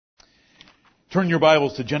Turn your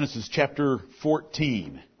Bibles to Genesis chapter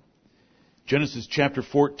 14. Genesis chapter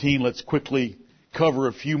 14, let's quickly cover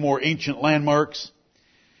a few more ancient landmarks.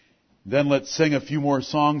 Then let's sing a few more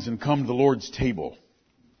songs and come to the Lord's table.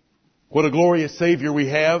 What a glorious Savior we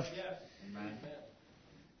have.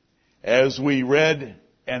 As we read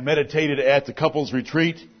and meditated at the couples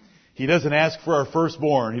retreat, He doesn't ask for our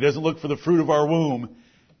firstborn. He doesn't look for the fruit of our womb.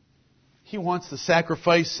 He wants the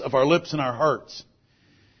sacrifice of our lips and our hearts.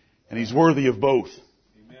 And He's worthy of both.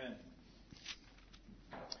 Amen.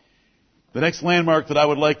 The next landmark that I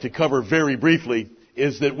would like to cover very briefly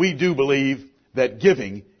is that we do believe that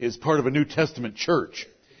giving is part of a New Testament church.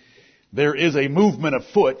 There is a movement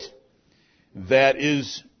afoot that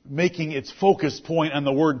is making its focus point on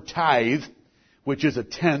the word tithe, which is a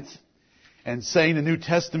tenth, and saying the New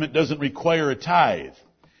Testament doesn't require a tithe.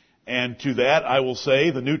 And to that I will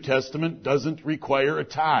say the New Testament doesn't require a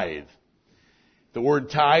tithe. The word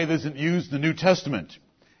tithe isn't used in the New Testament.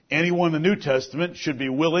 Anyone in the New Testament should be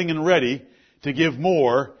willing and ready to give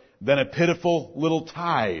more than a pitiful little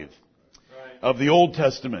tithe of the Old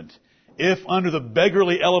Testament. If under the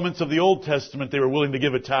beggarly elements of the Old Testament they were willing to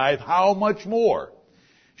give a tithe, how much more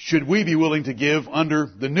should we be willing to give under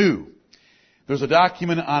the New? There's a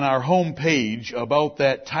document on our home page about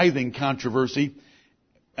that tithing controversy,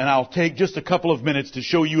 and I'll take just a couple of minutes to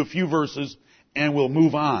show you a few verses and we'll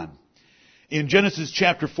move on. In Genesis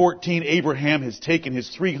chapter 14, Abraham has taken his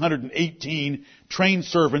 318 trained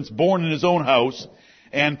servants born in his own house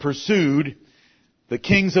and pursued the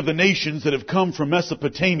kings of the nations that have come from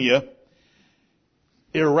Mesopotamia,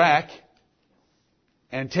 Iraq,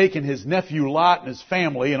 and taken his nephew Lot and his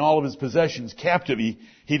family and all of his possessions captive.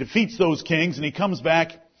 He defeats those kings and he comes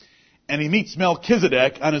back and he meets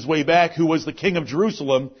Melchizedek on his way back, who was the king of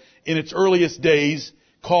Jerusalem in its earliest days,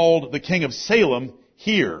 called the king of Salem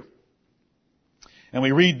here. And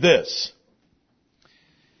we read this.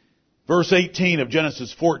 Verse 18 of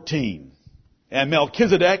Genesis 14. And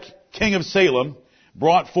Melchizedek, king of Salem,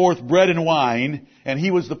 brought forth bread and wine, and he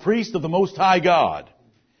was the priest of the Most High God.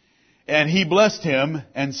 And he blessed him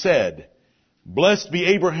and said, Blessed be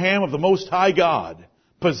Abraham of the Most High God,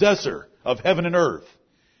 possessor of heaven and earth.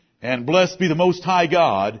 And blessed be the Most High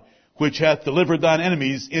God, which hath delivered thine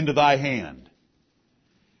enemies into thy hand.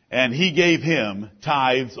 And he gave him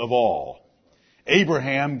tithes of all.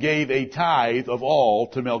 Abraham gave a tithe of all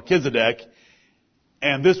to Melchizedek,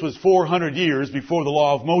 and this was 400 years before the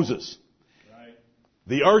law of Moses. Right.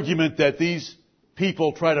 The argument that these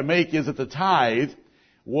people try to make is that the tithe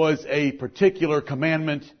was a particular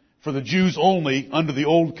commandment for the Jews only under the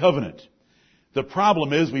Old Covenant. The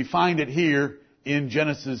problem is we find it here in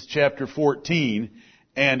Genesis chapter 14,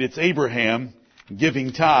 and it's Abraham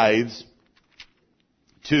giving tithes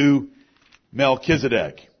to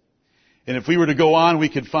Melchizedek. And if we were to go on, we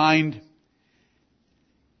could find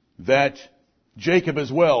that Jacob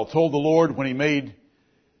as well told the Lord when he made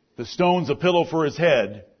the stones a pillow for his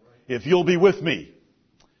head, if you'll be with me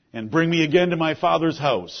and bring me again to my father's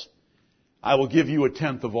house, I will give you a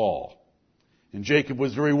tenth of all. And Jacob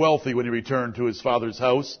was very wealthy when he returned to his father's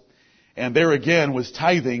house. And there again was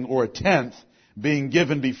tithing, or a tenth, being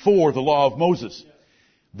given before the law of Moses.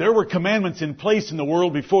 There were commandments in place in the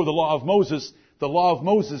world before the law of Moses. The law of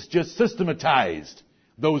Moses just systematized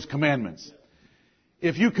those commandments.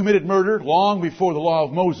 If you committed murder long before the law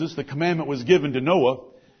of Moses, the commandment was given to Noah,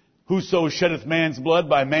 Whoso sheddeth man's blood,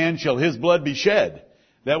 by man shall his blood be shed.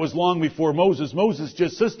 That was long before Moses. Moses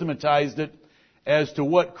just systematized it as to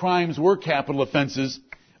what crimes were capital offenses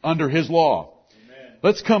under his law. Amen.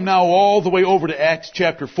 Let's come now all the way over to Acts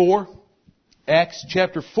chapter 4. Acts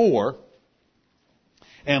chapter 4.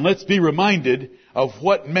 And let's be reminded of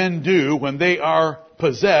what men do when they are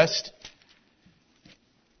possessed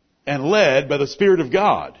and led by the Spirit of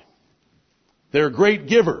God. They're great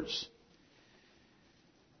givers.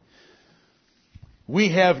 We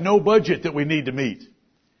have no budget that we need to meet.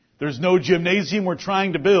 There's no gymnasium we're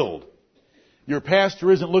trying to build. Your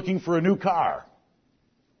pastor isn't looking for a new car.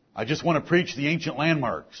 I just want to preach the ancient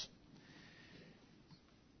landmarks.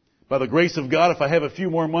 By the grace of God, if I have a few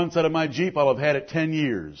more months out of my Jeep, I'll have had it 10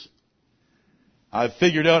 years. I've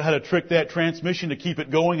figured out how to trick that transmission to keep it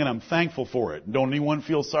going, and I'm thankful for it. Don't anyone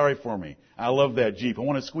feel sorry for me. I love that Jeep. I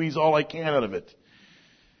want to squeeze all I can out of it.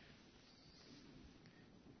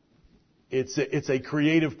 It's a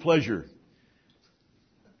creative pleasure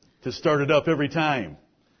to start it up every time.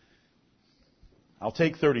 I'll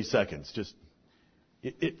take 30 seconds.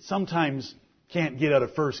 It sometimes can't get out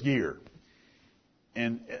of first gear.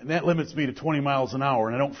 And that limits me to 20 miles an hour,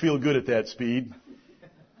 and I don't feel good at that speed.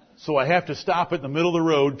 So I have to stop it in the middle of the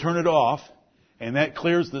road, turn it off, and that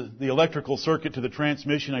clears the electrical circuit to the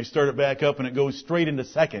transmission. I start it back up and it goes straight into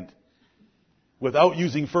second without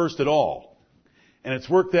using first at all. And it's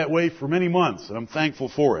worked that way for many months, and I'm thankful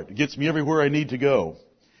for it. It gets me everywhere I need to go.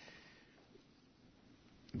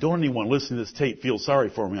 Don't anyone listening to this tape feel sorry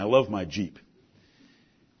for me. I love my Jeep.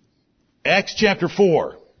 Acts chapter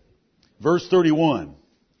 4, verse 31.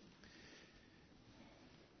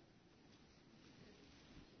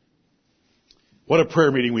 What a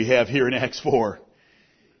prayer meeting we have here in Acts 4.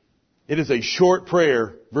 It is a short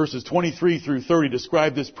prayer. Verses 23 through 30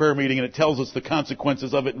 describe this prayer meeting, and it tells us the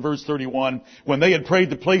consequences of it in verse 31. When they had prayed,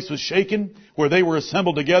 the place was shaken, where they were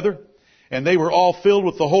assembled together, and they were all filled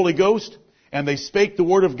with the Holy Ghost, and they spake the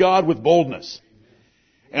word of God with boldness.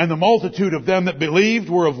 And the multitude of them that believed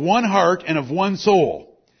were of one heart and of one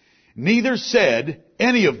soul. Neither said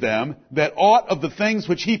any of them that aught of the things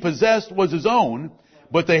which he possessed was his own,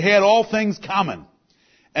 but they had all things common.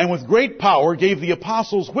 And with great power gave the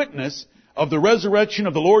apostles witness of the resurrection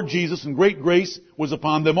of the Lord Jesus, and great grace was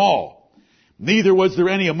upon them all. Neither was there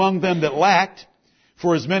any among them that lacked,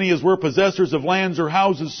 for as many as were possessors of lands or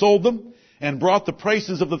houses sold them, and brought the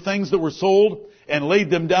prices of the things that were sold, and laid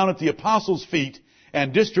them down at the apostles' feet,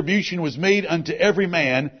 and distribution was made unto every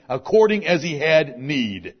man according as he had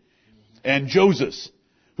need. And Joseph,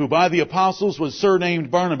 who by the apostles was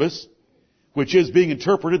surnamed Barnabas, which is, being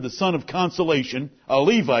interpreted, the son of consolation, a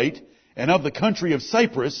Levite, and of the country of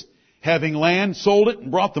Cyprus, having land, sold it,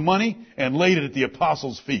 and brought the money, and laid it at the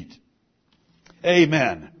apostles' feet.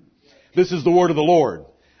 Amen. This is the word of the Lord.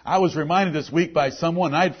 I was reminded this week by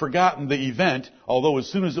someone, I'd forgotten the event, although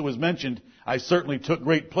as soon as it was mentioned, I certainly took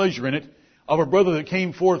great pleasure in it, of a brother that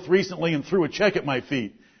came forth recently and threw a check at my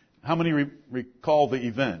feet. How many recall the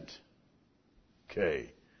event?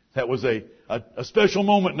 Okay. That was a special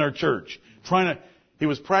moment in our church. He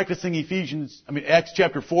was practicing Acts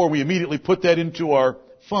chapter 4. We immediately put that into our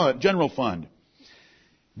general fund.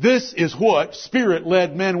 This is what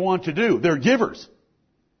Spirit-led men want to do. They're givers.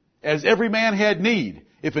 As every man had need.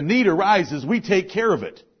 If a need arises, we take care of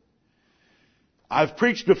it. I've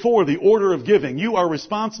preached before the order of giving. You are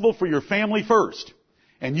responsible for your family first.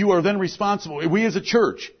 And you are then responsible, we as a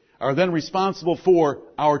church, are then responsible for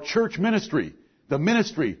our church ministry, the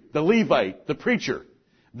Levite, the preacher.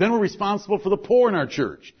 Then we're responsible for the poor in our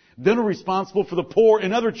church. Then we're responsible for the poor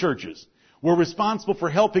in other churches. We're responsible for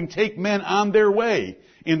helping take men on their way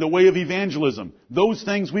in the way of evangelism. Those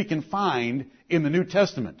things we can find in the New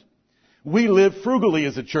Testament. We live frugally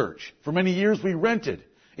as a church. For many years we rented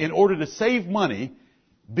in order to save money,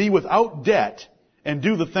 be without debt, and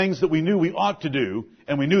do the things that we knew we ought to do,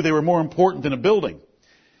 and we knew they were more important than a building.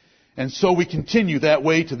 And so we continue that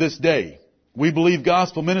way to this day. We believe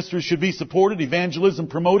gospel ministers should be supported, evangelism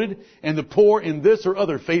promoted, and the poor in this or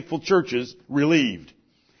other faithful churches relieved.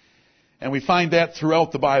 And we find that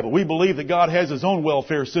throughout the Bible. We believe that God has His own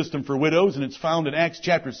welfare system for widows, and it's found in Acts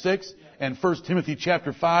chapter 6 and 1 Timothy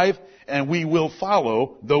chapter 5, and we will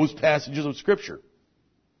follow those passages of Scripture.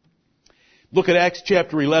 Look at Acts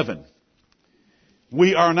chapter 11.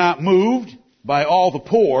 We are not moved by all the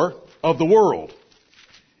poor of the world.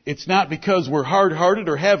 It's not because we're hard-hearted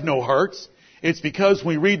or have no hearts. It's because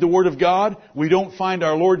when we read the Word of God, we don't find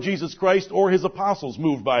our Lord Jesus Christ or His apostles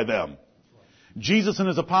moved by them. Jesus and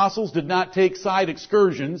His apostles did not take side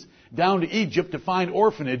excursions down to Egypt to find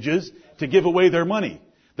orphanages to give away their money.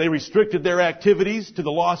 They restricted their activities to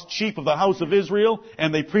the lost sheep of the house of Israel,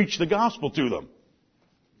 and they preached the gospel to them.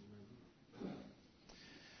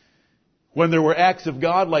 When there were acts of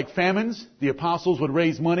God like famines, the apostles would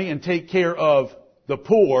raise money and take care of the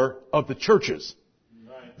poor of the churches.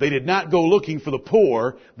 They did not go looking for the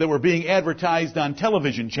poor that were being advertised on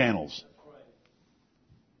television channels.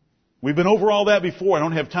 We've been over all that before. I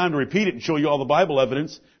don't have time to repeat it and show you all the Bible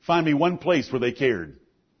evidence. Find me one place where they cared.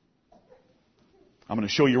 I'm going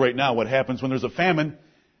to show you right now what happens when there's a famine,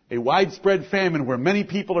 a widespread famine where many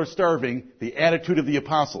people are starving, the attitude of the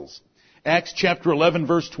apostles. Acts chapter 11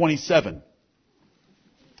 verse 27.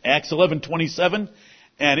 Acts 11:27.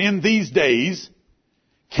 And in these days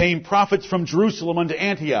came prophets from Jerusalem unto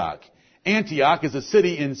Antioch. Antioch is a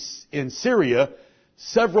city in Syria,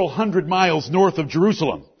 several hundred miles north of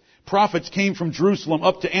Jerusalem. Prophets came from Jerusalem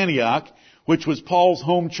up to Antioch, which was Paul's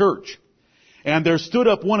home church. And there stood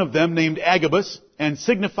up one of them named Agabus, and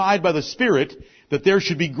signified by the Spirit that there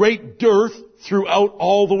should be great dearth throughout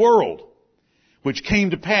all the world, which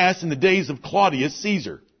came to pass in the days of Claudius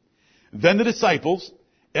Caesar. Then the disciples,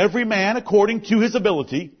 every man according to his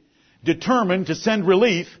ability, determined to send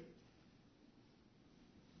relief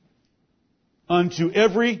unto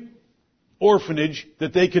every orphanage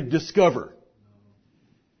that they could discover.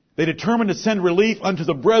 They determined to send relief unto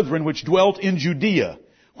the brethren which dwelt in Judea,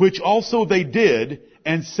 which also they did,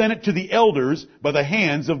 and sent it to the elders by the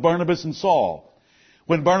hands of Barnabas and Saul.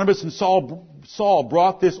 When Barnabas and Saul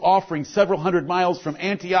brought this offering several hundred miles from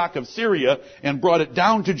Antioch of Syria and brought it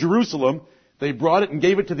down to Jerusalem, they brought it and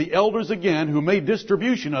gave it to the elders again, who made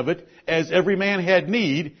distribution of it as every man had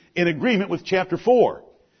need, in agreement with chapter 4.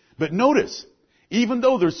 But notice, even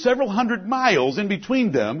though there's several hundred miles in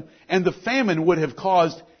between them, and the famine would have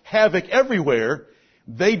caused havoc everywhere,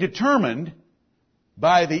 they determined,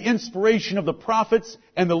 by the inspiration of the prophets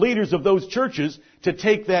and the leaders of those churches, to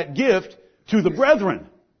take that gift to the brethren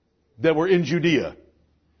that were in Judea.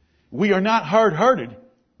 We are not hard-hearted.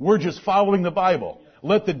 We're just following the Bible.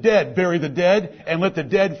 Let the dead bury the dead, and let the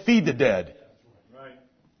dead feed the dead.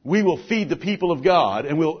 We will feed the people of God,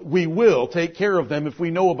 and we will take care of them if we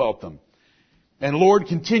know about them. And Lord,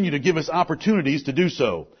 continue to give us opportunities to do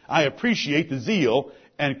so. I appreciate the zeal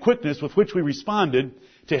and quickness with which we responded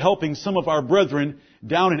to helping some of our brethren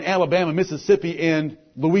down in Alabama, Mississippi, and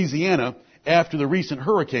Louisiana after the recent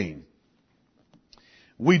hurricane.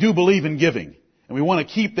 We do believe in giving, and we want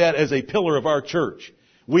to keep that as a pillar of our church.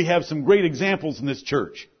 We have some great examples in this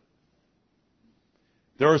church.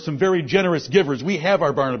 There are some very generous givers. We have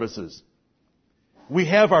our Barnabases. We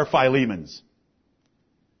have our Philemons.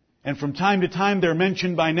 And from time to time they're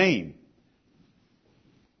mentioned by name.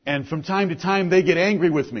 And from time to time they get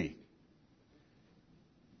angry with me.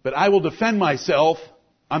 But I will defend myself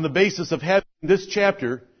on the basis of having this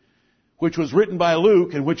chapter, which was written by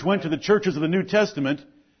Luke and which went to the churches of the New Testament,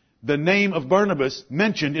 the name of Barnabas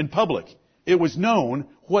mentioned in public. It was known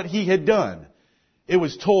what he had done. It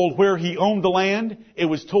was told where he owned the land. It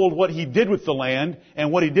was told what he did with the land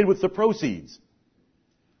and what he did with the proceeds.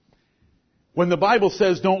 When the Bible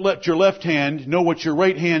says don't let your left hand know what your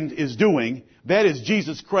right hand is doing, that is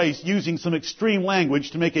Jesus Christ using some extreme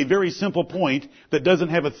language to make a very simple point that doesn't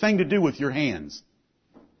have a thing to do with your hands.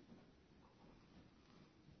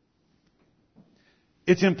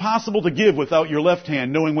 It's impossible to give without your left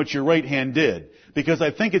hand knowing what your right hand did, because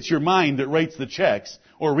I think it's your mind that writes the checks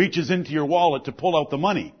or reaches into your wallet to pull out the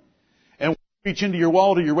money. And when you reach into your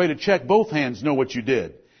wallet or you write a check, both hands know what you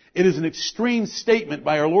did. It is an extreme statement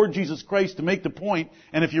by our Lord Jesus Christ to make the point,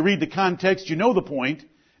 and if you read the context, you know the point.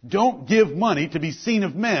 Don't give money to be seen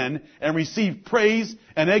of men and receive praise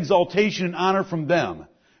and exaltation and honor from them.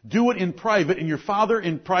 Do it in private, and your Father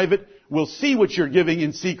in private will see what you're giving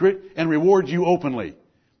in secret and reward you openly.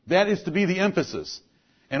 That is to be the emphasis.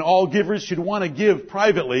 And all givers should want to give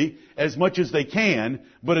privately as much as they can,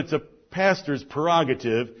 but it's a pastor's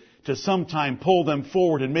prerogative to sometime pull them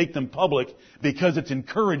forward and make them public because it's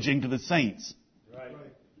encouraging to the saints. Right.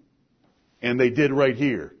 And they did right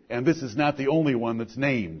here. And this is not the only one that's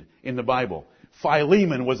named in the Bible.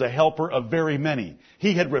 Philemon was a helper of very many.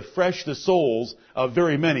 He had refreshed the souls of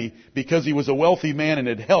very many because he was a wealthy man and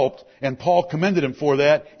had helped, and Paul commended him for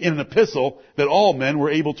that in an epistle that all men were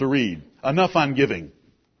able to read. Enough on giving.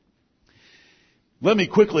 Let me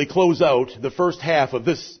quickly close out the first half of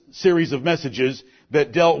this series of messages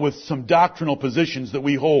that dealt with some doctrinal positions that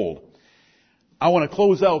we hold. I want to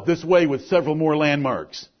close out this way with several more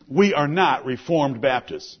landmarks. We are not Reformed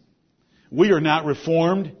Baptists. We are not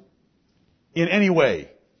Reformed in any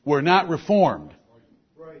way. We're not Reformed.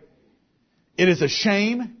 Right. It is a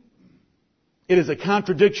shame. It is a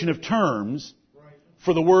contradiction of terms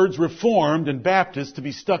for the words Reformed and Baptist to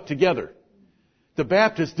be stuck together. The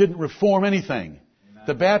Baptists didn't reform anything.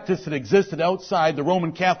 The Baptists had existed outside the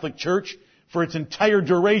Roman Catholic Church for its entire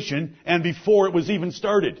duration and before it was even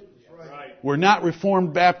started. Right. We're not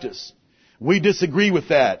Reformed Baptists. We disagree with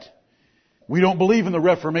that. We don't believe in the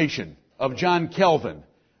Reformation of John Calvin,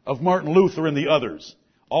 of Martin Luther and the others.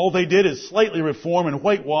 All they did is slightly reform and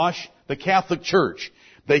whitewash the Catholic Church.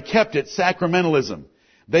 They kept its sacramentalism.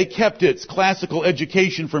 They kept its classical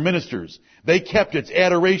education for ministers. They kept its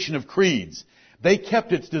adoration of creeds. They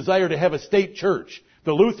kept its desire to have a state church.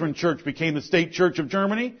 The Lutheran Church became the state church of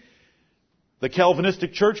Germany. The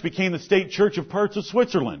Calvinistic Church became the state church of parts of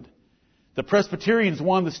Switzerland. The Presbyterians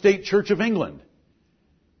won the state church of England.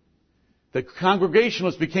 The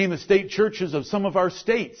Congregationalists became the state churches of some of our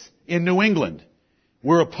states in New England.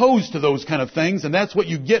 We're opposed to those kind of things, and that's what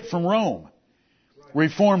you get from Rome.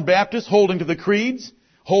 Reformed Baptists, holding to the creeds,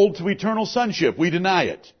 hold to eternal sonship. We deny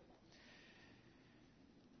it.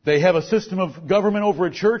 They have a system of government over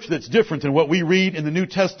a church that's different than what we read in the New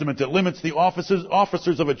Testament that limits the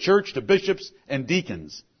officers of a church to bishops and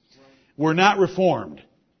deacons. We're not Reformed.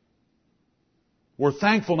 We're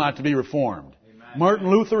thankful not to be Reformed. Amen. Martin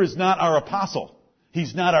Luther is not our apostle.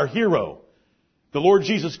 He's not our hero. The Lord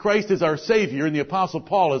Jesus Christ is our Savior, and the Apostle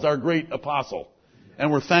Paul is our great apostle.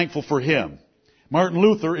 And we're thankful for him. Martin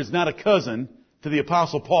Luther is not a cousin to the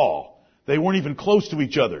Apostle Paul. They weren't even close to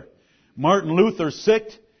each other. Martin Luther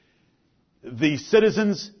sicked the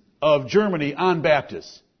citizens of Germany on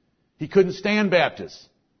Baptists. He couldn't stand Baptists.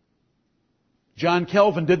 John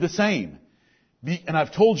Calvin did the same. And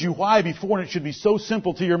I've told you why before, and it should be so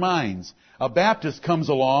simple to your minds. A Baptist comes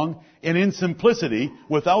along and in simplicity,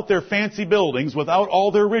 without their fancy buildings, without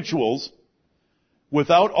all their rituals,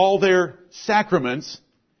 without all their sacraments,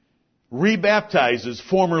 rebaptizes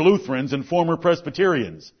former Lutherans and former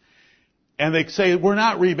Presbyterians. And they say, we're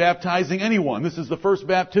not rebaptizing anyone. This is the first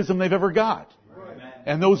baptism they've ever got. Right.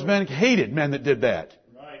 And those men hated men that did that.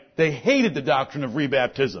 Right. They hated the doctrine of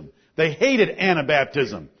rebaptism. They hated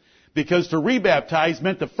Anabaptism. Because to rebaptize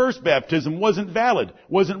meant the first baptism wasn't valid,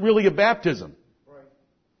 wasn't really a baptism. Right.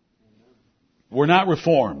 We're not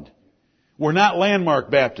Reformed. We're not Landmark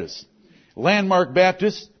Baptists. Landmark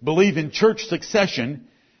Baptists believe in church succession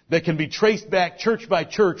that can be traced back church by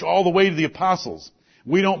church all the way to the apostles.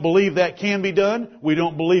 We don't believe that can be done. We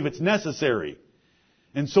don't believe it's necessary.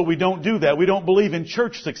 And so we don't do that. We don't believe in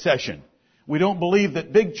church succession. We don't believe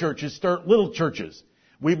that big churches start little churches.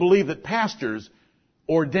 We believe that pastors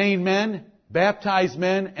ordain men, baptize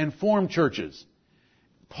men, and form churches.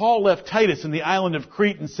 Paul left Titus in the island of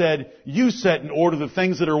Crete and said, you set in order the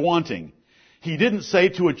things that are wanting. He didn't say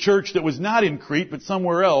to a church that was not in Crete but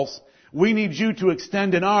somewhere else, we need you to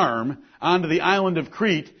extend an arm onto the island of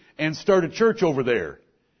Crete and start a church over there.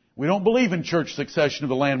 We don't believe in church succession of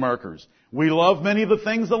the landmarkers. We love many of the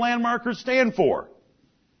things the landmarkers stand for.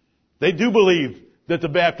 They do believe that the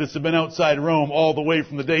Baptists have been outside Rome all the way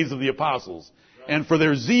from the days of the apostles. And for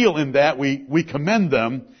their zeal in that, we commend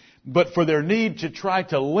them. But for their need to try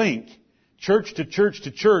to link church to church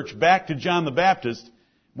to church back to John the Baptist,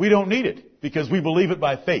 we don't need it because we believe it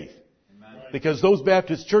by faith. Amen. Because those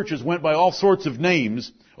Baptist churches went by all sorts of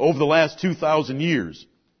names over the last 2,000 years.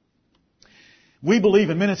 We believe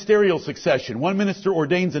in ministerial succession. One minister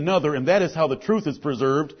ordains another, and that is how the truth is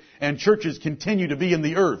preserved and churches continue to be in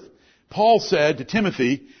the earth. Paul said to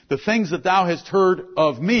Timothy, the things that thou hast heard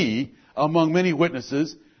of me among many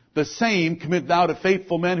witnesses, the same commit thou to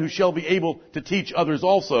faithful men who shall be able to teach others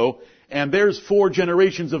also. And there's 4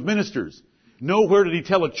 generations of ministers. Nowhere did he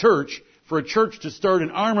tell a church for a church to start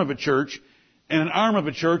an arm of a church and an arm of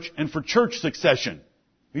a church and for church succession.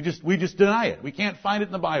 We just deny it. We can't find it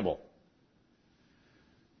in the Bible.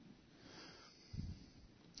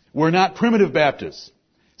 We're not primitive Baptists.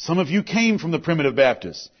 Some of you came from the primitive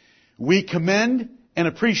Baptists. We commend and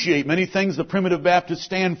appreciate many things the primitive Baptists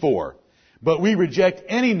stand for. But we reject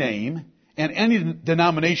any name and any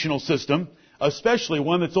denominational system, especially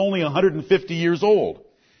one that's only 150 years old.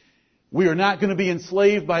 We are not going to be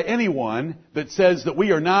enslaved by anyone that says that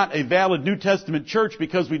we are not a valid New Testament church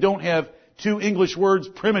because we don't have 2 English words,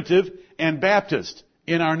 primitive and Baptist,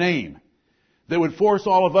 in our name. That would force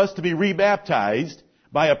all of us to be rebaptized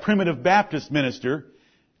by a primitive Baptist minister.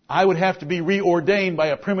 I would have to be reordained by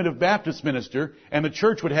a primitive Baptist minister, and the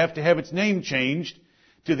church would have to have its name changed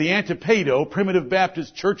to the Antipedo Primitive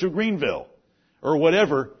Baptist Church of Greenville, or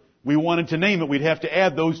whatever we wanted to name it. We'd have to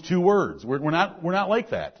add those 2 words. We're not like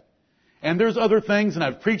that. And there's other things, and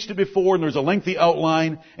I've preached it before, and there's a lengthy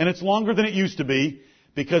outline, and it's longer than it used to be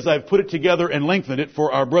because I've put it together and lengthened it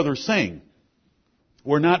for our brother Singh.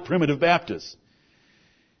 We're not primitive Baptists.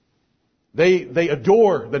 They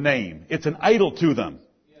adore the name. It's an idol to them.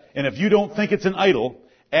 And if you don't think it's an idol,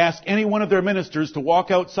 ask any one of their ministers to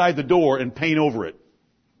walk outside the door and paint over it.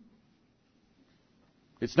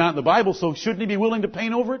 It's not in the Bible, so shouldn't he be willing to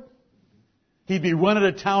paint over it? He'd be run out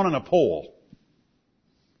of town on a pole.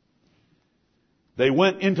 They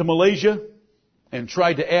went into Malaysia and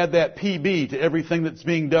tried to add that PB to everything that's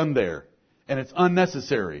being done there. And it's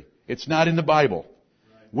unnecessary. It's not in the Bible.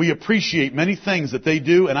 We appreciate many things that they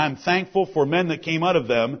do, and I'm thankful for men that came out of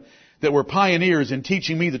them that were pioneers in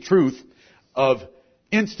teaching me the truth of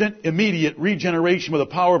instant, immediate regeneration with the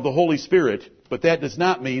power of the Holy Spirit. But that does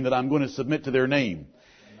not mean that I'm going to submit to their name.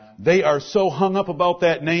 They are so hung up about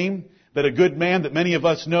that name that a good man that many of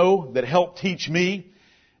us know that helped teach me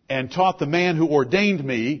and taught the man who ordained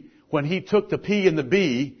me, when he took the P and the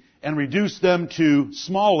B and reduced them to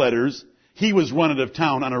small letters, he was run out of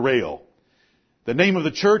town on a rail. The name of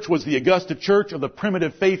the church was the Augusta Church of the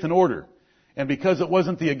Primitive Faith and Order. And because it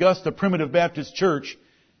wasn't the Augusta Primitive Baptist Church,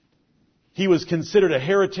 he was considered a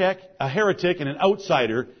heretic and an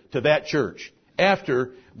outsider to that church,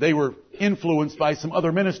 after they were influenced by some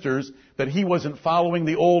other ministers that he wasn't following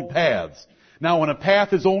the old paths. Now, when a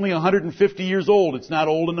path is only 150 years old, it's not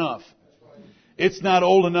old enough. It's not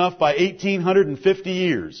old enough by 1,850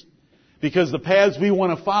 years. Because the paths we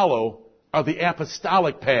want to follow are the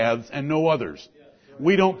apostolic paths and no others.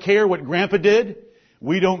 We don't care what Grandpa did.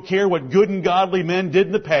 We don't care what good and godly men did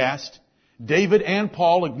in the past. David and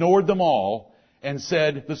Paul ignored them all and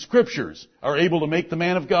said, the Scriptures are able to make the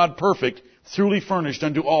man of God perfect, truly furnished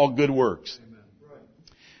unto all good works.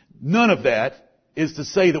 None of that is to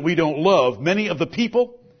say that we don't love many of the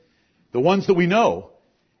people, the ones that we know,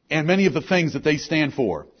 and many of the things that they stand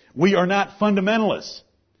for. We are not fundamentalists.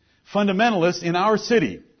 Fundamentalists in our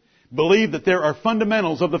city believe that there are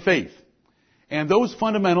fundamentals of the faith. And those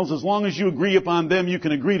fundamentals, as long as you agree upon them, you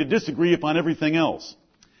can agree to disagree upon everything else.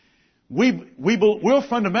 We're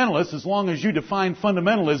fundamentalists as long as you define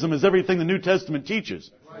fundamentalism as everything the New Testament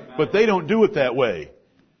teaches. But they don't do it that way.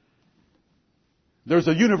 There's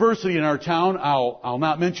a university in our town, I'll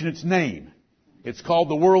not mention its name. It's called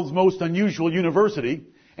the world's most unusual university,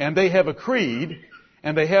 and they have a creed,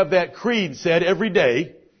 and they have that creed said every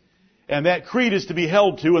day, and that creed is to be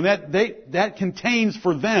held to, and that contains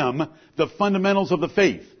for them the fundamentals of the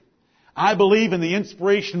faith. I believe in the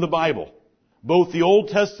inspiration of the Bible, both the Old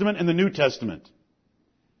Testament and the New Testament.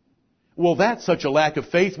 Well, that's such a lack of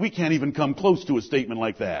faith, we can't even come close to a statement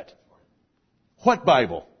like that. What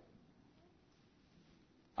Bible?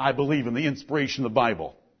 I believe in the inspiration of the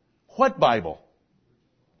Bible. What Bible?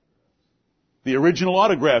 The original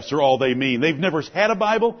autographs are all they mean. They've never had a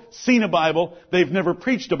Bible, seen a Bible, they've never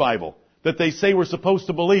preached a Bible that they say we're supposed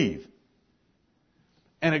to believe.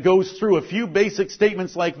 And it goes through a few basic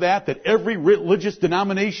statements like that every religious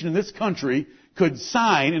denomination in this country could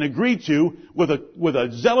sign and agree to with a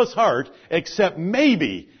zealous heart, except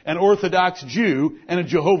maybe an Orthodox Jew and a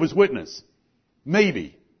Jehovah's Witness.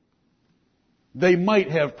 Maybe. They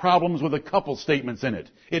might have problems with a couple statements in it.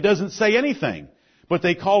 It doesn't say anything, but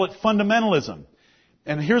they call it fundamentalism.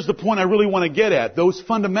 And here's the point I really want to get at. Those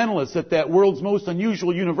fundamentalists at that world's most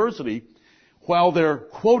unusual university, while they're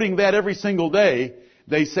quoting that every single day,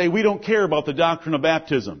 they say, we don't care about the doctrine of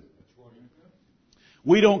baptism.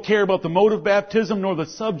 We don't care about the mode of baptism nor the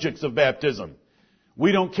subjects of baptism.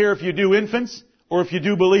 We don't care if you do infants or if you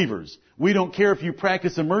do believers. We don't care if you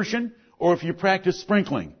practice immersion or if you practice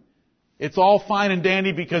sprinkling. It's all fine and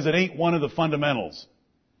dandy because it ain't one of the fundamentals.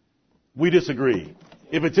 We disagree.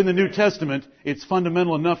 If it's in the New Testament, it's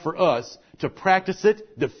fundamental enough for us to practice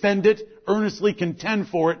it, defend it, earnestly contend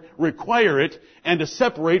for it, require it, and to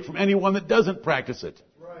separate from anyone that doesn't practice it.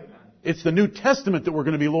 Right. It's the New Testament that we're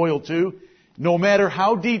going to be loyal to, no matter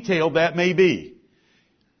how detailed that may be.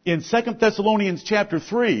 In 2 Thessalonians chapter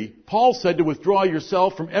 3, Paul said to withdraw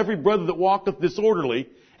yourself from every brother that walketh disorderly,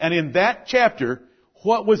 and in that chapter,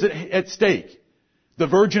 what was at stake? The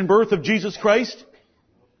virgin birth of Jesus Christ?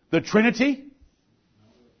 The Trinity?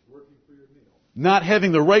 Not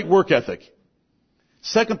having the right work ethic.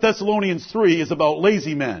 2 Thessalonians 3 is about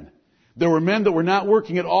lazy men. There were men that were not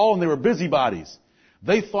working at all and they were busybodies.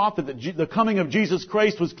 They thought that the coming of Jesus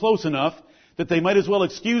Christ was close enough that they might as well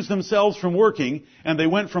excuse themselves from working, and they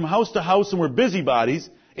went from house to house and were busybodies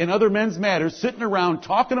in other men's matters, sitting around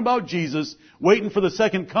talking about Jesus, waiting for the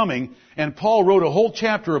second coming, and Paul wrote a whole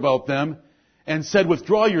chapter about them and said,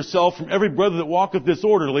 withdraw yourself from every brother that walketh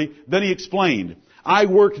disorderly. Then he explained, I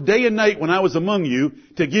worked day and night when I was among you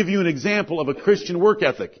to give you an example of a Christian work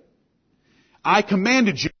ethic. I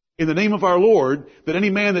commanded you in the name of our Lord that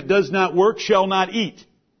any man that does not work shall not eat.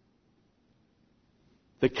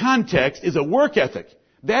 The context is a work ethic.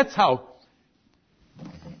 That's how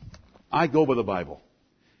I go by the Bible.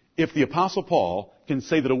 If the Apostle Paul can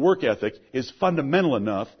say that a work ethic is fundamental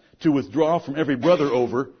enough to withdraw from every brother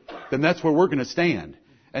over, then that's where we're going to stand.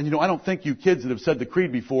 And I don't think you kids that have said the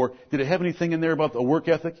creed before, did it have anything in there about the work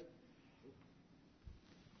ethic?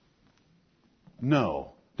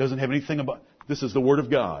 No. Doesn't have anything about, this is the Word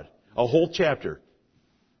of God. A whole chapter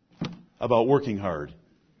about working hard.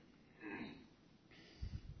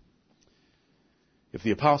 If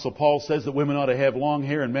the Apostle Paul says that women ought to have long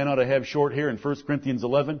hair and men ought to have short hair in 1 Corinthians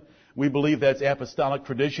 11, we believe that's apostolic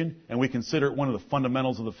tradition, and we consider it one of the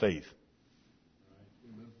fundamentals of the faith.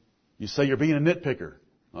 You say you're being a nitpicker.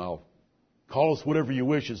 Well, call us whatever you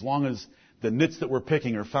wish, as long as the nits that we're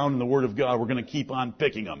picking are found in the Word of God, we're going to keep on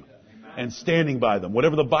picking them and standing by them.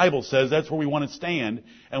 Whatever the Bible says, that's where we want to stand,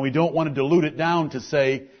 and we don't want to dilute it down to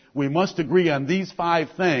say, we must agree on these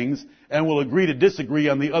 5 things, and we'll agree to disagree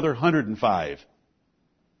on the other 105.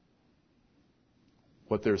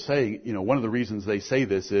 What they're saying, one of the reasons they say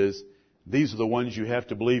this is, these are the ones you have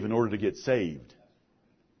to believe in order to get saved.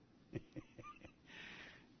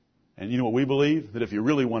 And you know what we believe? That if you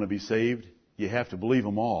really want to be saved, you have to believe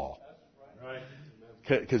them all.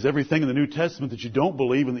 Because everything in the New Testament that you don't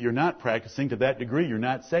believe and that you're not practicing to that degree, you're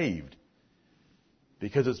not saved.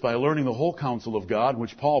 Because it's by learning the whole counsel of God,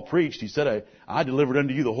 which Paul preached. He said, I delivered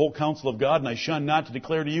unto you the whole counsel of God, and I shun not to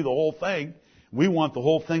declare to you the whole thing. We want the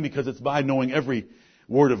whole thing because it's by knowing every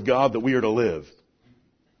word of God that we are to live.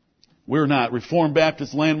 We're not Reformed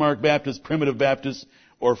Baptists, Landmark Baptists, Primitive Baptists,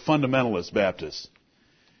 or Fundamentalist Baptists.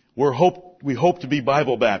 We hope to be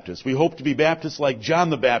Bible Baptists. We hope to be Baptists like John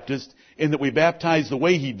the Baptist, in that we baptize the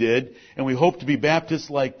way he did, and we hope to be Baptists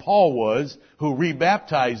like Paul was, who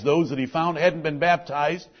rebaptized those that he found hadn't been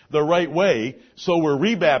baptized the right way. So we're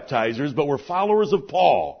rebaptizers, but we're followers of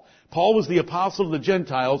Paul. Paul was the apostle of the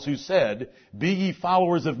Gentiles who said, "Be ye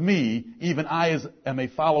followers of me, even I am a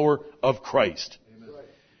follower of Christ." Amen.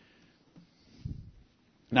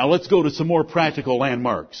 Now let's go to some more practical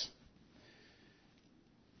landmarks.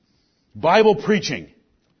 Bible preaching.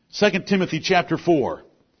 2 Timothy chapter 4.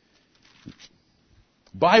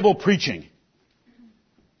 Bible preaching.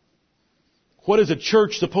 What is a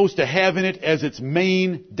church supposed to have in it as its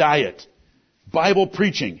main diet? Bible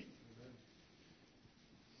preaching.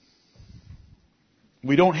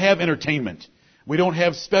 We don't have entertainment. We don't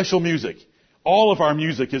have special music. All of our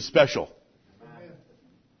music is special.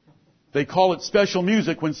 They call it special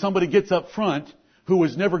music when somebody gets up front who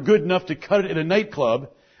was never good enough to cut it at a nightclub.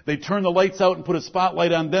 They turn the lights out and put a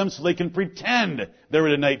spotlight on them so they can pretend they're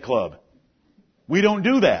at a nightclub. We don't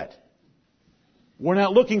do that. We're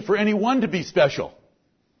not looking for anyone to be special.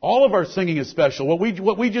 All of our singing is special.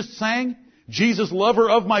 What we just sang, Jesus, lover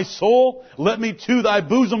of my soul, let me to thy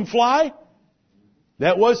bosom fly,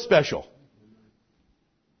 that was special.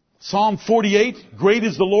 Psalm 48, great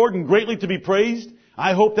is the Lord and greatly to be praised.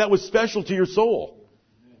 I hope that was special to your soul.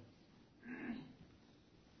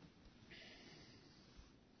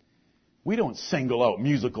 We don't single out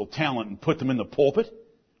musical talent and put them in the pulpit.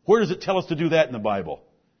 Where does it tell us to do that in the Bible?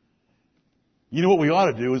 You know what we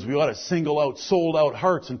ought to do is we ought to single out sold out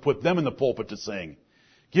hearts and put them in the pulpit to sing.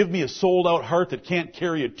 Give me a sold out heart that can't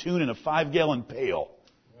carry a tune in a 5-gallon pail.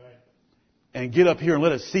 Right. And get up here and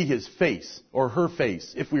let us see his face or her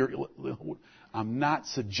face. I'm not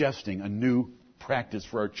suggesting a new practice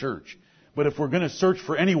for our church. But if we're going to search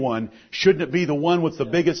for anyone, shouldn't it be the one with the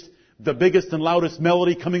biggest and loudest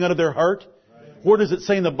melody coming out of their heart? Where does it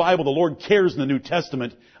say in the Bible the Lord cares in the New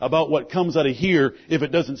Testament about what comes out of here if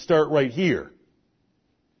it doesn't start right here?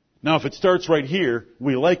 Now, if it starts right here,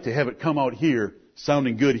 we like to have it come out here,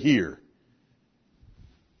 sounding good here.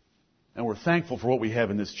 And we're thankful for what we have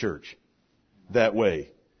in this church that way.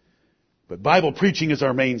 But Bible preaching is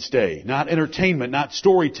our mainstay, not entertainment, not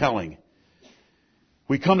storytelling.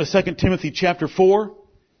 We come to 2 Timothy chapter 4.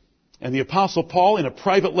 And the Apostle Paul, in a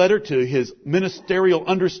private letter to his ministerial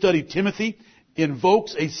understudy Timothy,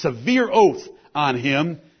 invokes a severe oath on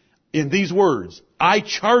him in these words. I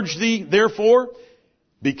charge thee, therefore,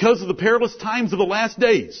 because of the perilous times of the last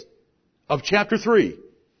days of chapter 3.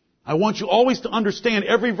 I want you always to understand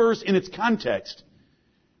every verse in its context.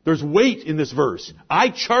 There's weight in this verse. I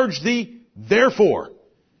charge thee, therefore,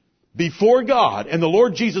 before God and the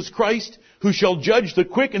Lord Jesus Christ, who shall judge the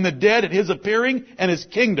quick and the dead at his appearing and his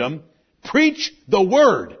kingdom, preach the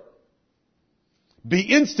word. Be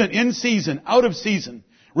instant in season, out of season.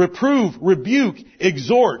 Reprove, rebuke,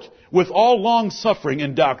 exhort with all long suffering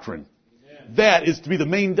and doctrine. Amen. That is to be the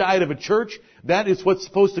main diet of a church. That is what's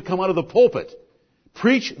supposed to come out of the pulpit.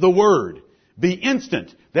 Preach the word. Be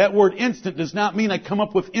instant. That word instant does not mean I come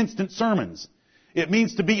up with instant sermons. It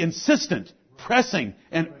means to be insistent, pressing,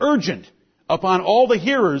 and urgent upon all the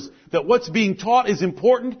hearers that what's being taught is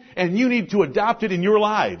important and you need to adopt it in your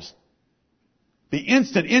lives. The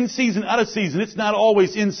instant, in season, out of season. It's not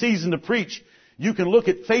always in season to preach. You can look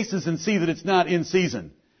at faces and see that it's not in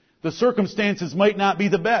season. The circumstances might not be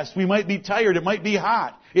the best. We might be tired. It might be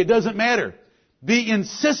hot. It doesn't matter. Be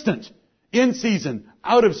insistent, in season,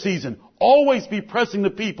 out of season. Always be pressing the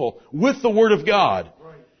people with the Word of God.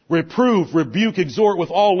 Right. Reprove, rebuke, exhort with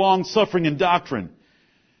all long suffering and doctrine.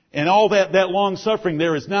 And all that long suffering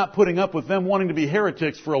there is not putting up with them wanting to be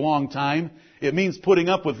heretics for a long time. It means putting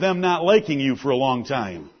up with them not liking you for a long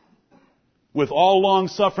time. With all long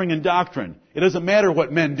suffering and doctrine. It doesn't matter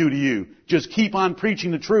what men do to you. Just keep on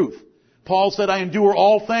preaching the truth. Paul said, I endure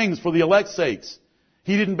all things for the elect's sakes.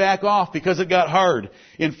 He didn't back off because it got hard.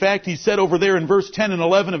 In fact, he said over there in verse 10 and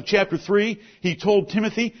 11 of chapter 3, he told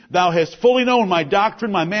Timothy, thou hast fully known my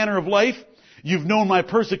doctrine, my manner of life. You've known my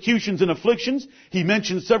persecutions and afflictions. He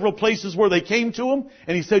mentioned several places where they came to him,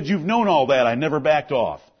 and he said, you've known all that. I never backed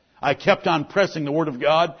off. I kept on pressing the Word of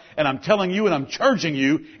God, and I'm telling you and I'm charging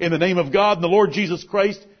you in the name of God and the Lord Jesus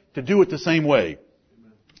Christ to do it the same way.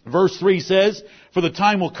 Amen. Verse 3 says, for the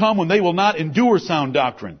time will come when they will not endure sound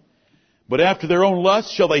doctrine, But after their own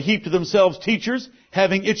lusts shall they heap to themselves teachers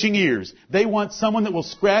having itching ears. They want someone that will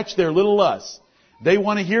scratch their little lusts. They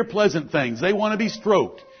want to hear pleasant things. They want to be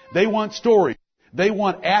stroked. They want stories. They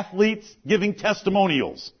want athletes giving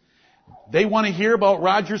testimonials. They want to hear about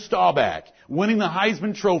Roger Staubach winning the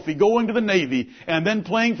Heisman Trophy, going to the Navy, and then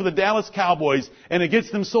playing for the Dallas Cowboys, and it gets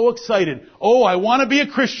them so excited. Oh, I want to be a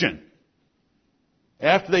Christian.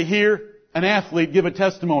 After they hear an athlete give a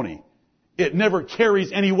testimony, it never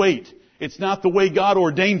carries any weight. It's not the way God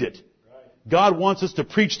ordained it. God wants us to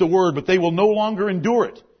preach the Word, but they will no longer endure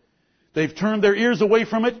it. They've turned their ears away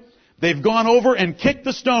from it. They've gone over and kicked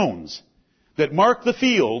the stones that mark the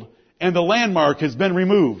field, and the landmark has been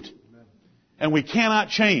removed. And we cannot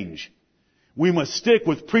change. We must stick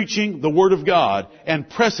with preaching the Word of God and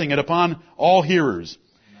pressing it upon all hearers.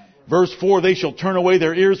 Verse 4, they shall turn away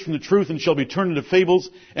their ears from the truth and shall be turned into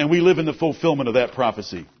fables, and we live in the fulfillment of that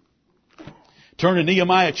prophecy. Turn to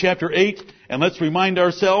Nehemiah chapter 8, and let's remind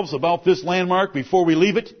ourselves about this landmark before we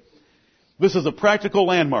leave it. This is a practical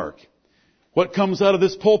landmark. What comes out of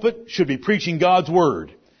this pulpit should be preaching God's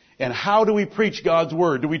Word. And how do we preach God's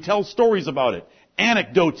Word? Do we tell stories about it?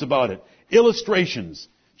 Anecdotes about it? Illustrations?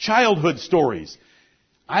 Childhood stories?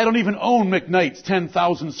 I don't even own McKnight's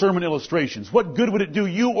 10,000 sermon illustrations. What good would it do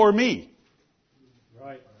you or me?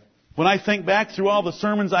 Right. When I think back through all the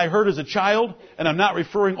sermons I heard as a child, and I'm not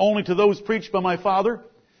referring only to those preached by my father,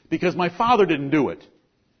 because my father didn't do it.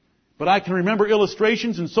 But I can remember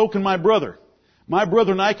illustrations, and so can my brother. My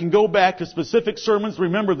brother and I can go back to specific sermons,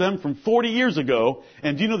 remember them from 40 years ago,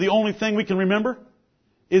 and do you know the only thing we can remember?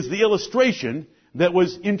 Is the illustration that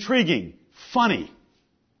was intriguing, funny.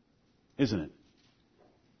 Isn't it?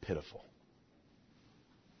 Pitiful.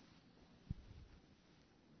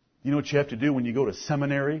 You know what you have to do when you go to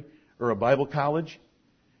seminary or a Bible college?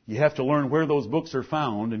 You have to learn where those books are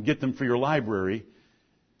found and get them for your library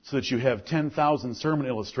so that you have 10,000 sermon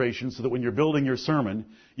illustrations so that when you're building your sermon,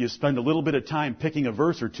 you spend a little bit of time picking a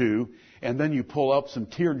verse or two and then you pull up some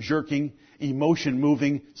tear-jerking,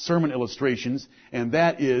 emotion-moving sermon illustrations, and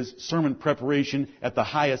that is sermon preparation at the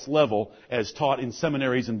highest level as taught in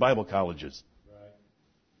seminaries and Bible colleges.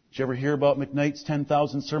 Did you ever hear about McKnight's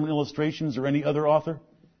 10,000 sermon illustrations or any other author?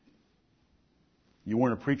 You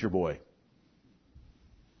weren't a preacher boy.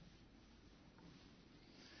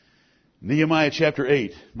 Nehemiah chapter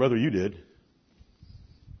 8. Brother, you did.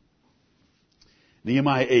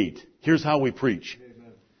 Nehemiah 8. Here's how we preach.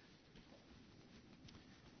 Amen.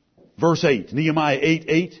 Verse 8. Nehemiah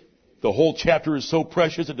 8:8. The whole chapter is so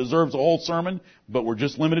precious it deserves a whole sermon, but we're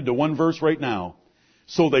just limited to one verse right now.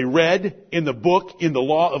 So they read in the book, in the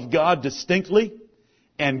law of God distinctly,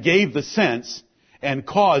 and gave the sense, and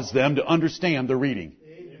caused them to understand the reading.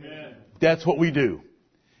 Amen. That's what we do.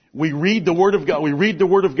 We read the Word of God. We read the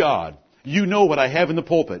Word of God. You know what I have in the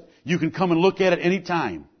pulpit. You can come and look at it any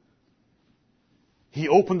time. He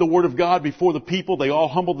opened the Word of God before the people. They all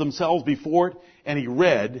humbled themselves before it, and he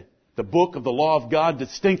read the book of the law of God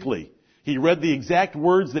distinctly. He read the exact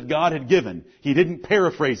words that God had given. He didn't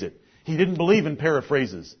paraphrase it. He didn't believe in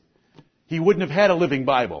paraphrases. He wouldn't have had a living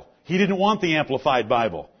Bible. He didn't want the Amplified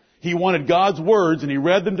Bible. He wanted God's words, and he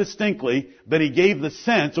read them distinctly. Then he gave the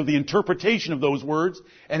sense or the interpretation of those words,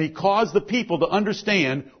 and he caused the people to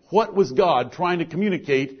understand what was God trying to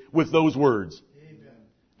communicate with those words. Amen.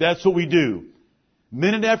 That's what we do.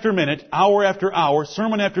 Minute after minute, hour after hour,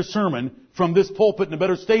 sermon after sermon from this pulpit, and it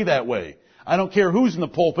better stay that way. I don't care who's in the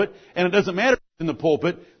pulpit, and it doesn't matter who's in the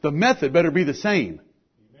pulpit. The method better be the same.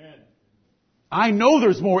 Amen. I know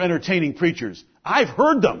there's more entertaining preachers. I've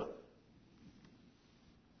heard them.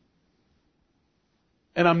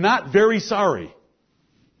 And I'm not very sorry.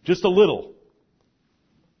 Just a little.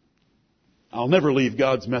 I'll never leave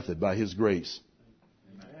God's method by His grace.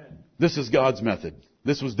 Amen. This is God's method.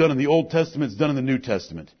 This was done in the Old Testament. It's done in the New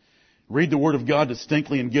Testament. Read the Word of God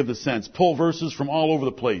distinctly and give the sense. Pull verses from all over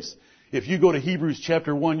the place. If you go to Hebrews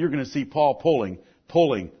chapter 1, you're going to see Paul pulling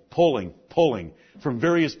from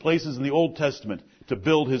various places in the Old Testament to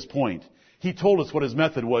build his point. He told us what his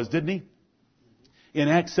method was, didn't he? In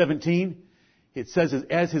Acts 17, it says,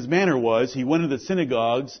 as his manner was, he went into the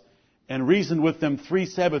synagogues and reasoned with them 3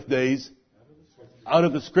 Sabbath days out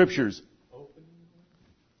of the Scriptures,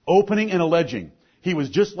 opening and alleging. He was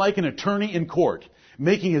just like an attorney in court,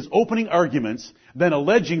 making his opening arguments, then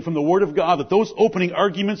alleging from the Word of God that those opening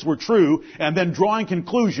arguments were true, and then drawing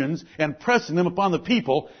conclusions and pressing them upon the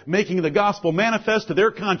people, making the gospel manifest to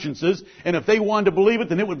their consciences, and if they wanted to believe it,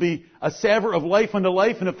 then it would be a savor of life unto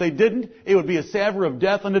life, and if they didn't, it would be a savor of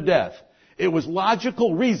death unto death. It was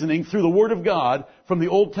logical reasoning through the Word of God from the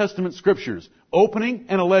Old Testament Scriptures, opening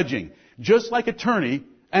and alleging, just like an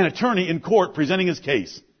attorney in court presenting his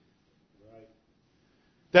case.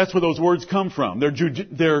 That's where those words come from.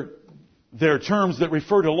 They're terms that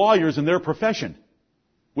refer to lawyers in their profession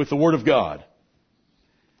with the Word of God.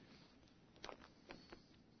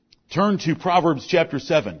 Turn to Proverbs chapter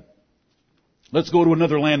 7. Let's go to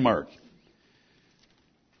another landmark.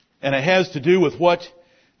 And it has to do with what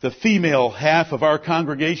the female half of our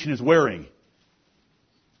congregation is wearing.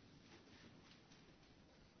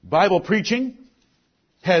 Bible preaching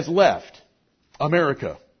has left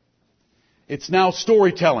America. It's now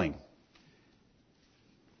storytelling.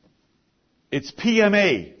 It's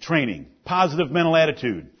PMA training, positive mental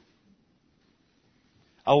attitude.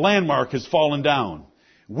 A landmark has fallen down.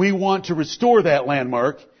 We want to restore that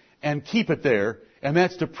landmark and keep it there, and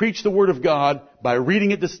that's to preach the Word of God by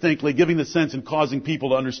reading it distinctly, giving the sense, and causing people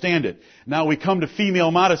to understand it. Now we come to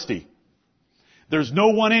female modesty. There's no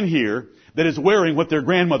one in here that is wearing what their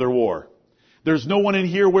grandmother wore. There's no one in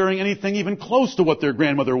here wearing anything even close to what their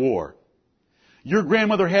grandmother wore. Your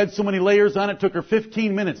grandmother had so many layers on it took her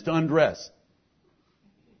 15 minutes to undress.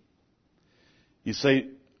 You say,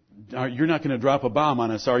 you're not going to drop a bomb on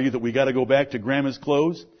us, are you, that we got to go back to Grandma's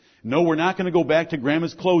clothes? No, we're not going to go back to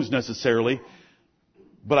Grandma's clothes necessarily.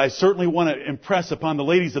 But I certainly want to impress upon the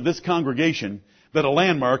ladies of this congregation that a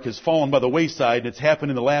landmark has fallen by the wayside, and it's happened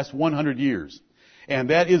in the last 100 years. And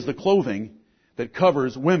that is the clothing that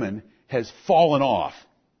covers women has fallen off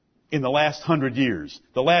in the last 100 years,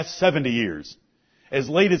 the last 70 years. As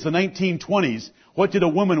late as the 1920s, what did a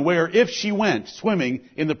woman wear if she went swimming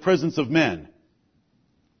in the presence of men?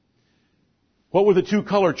 What were the two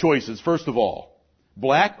color choices, first of all?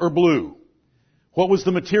 Black or blue? What was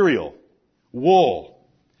the material? Wool.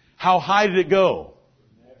 How high did it go?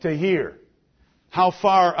 To here. How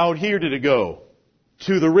far out here did it go?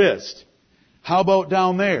 To the wrist. How about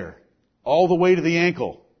down there? All the way to the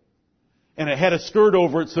ankle. And it had a skirt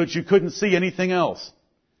over it so that you couldn't see anything else.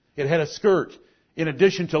 It had a skirt in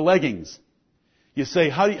addition to leggings. You say,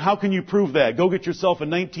 how can you prove that? Go get yourself a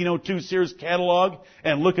 1902 Sears catalog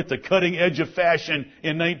and look at the cutting edge of fashion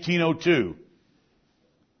in 1902.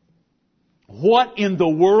 What in the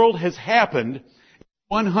world has happened in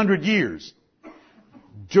 100 years?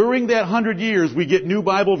 During that 100 years, we get new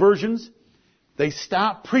Bible versions. They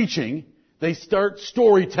stop preaching. They start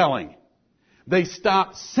storytelling. They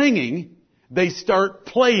stop singing. They start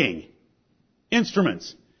playing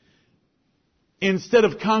instruments. Instead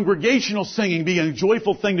of congregational singing being a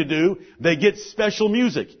joyful thing to do, they get special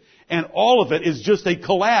music. And all of it is just a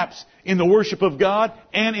collapse in the worship of God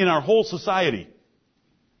and in our whole society.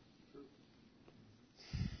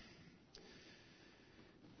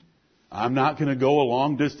 I'm not going to go a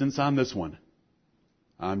long distance on this one.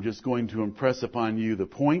 I'm just going to impress upon you the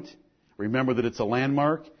point. Remember that it's a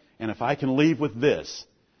landmark. And if I can leave with this,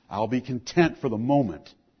 I'll be content for the moment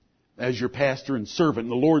as your pastor and servant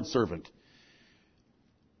and the Lord's servant.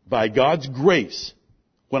 By God's grace,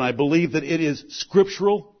 when I believe that it is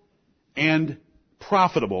scriptural and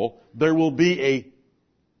profitable, there will be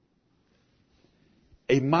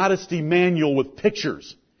a modesty manual with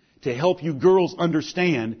pictures to help you girls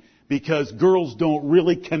understand, because girls don't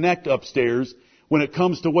really connect upstairs when it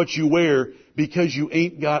comes to what you wear, because you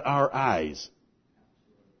ain't got our eyes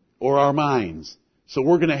or our minds. So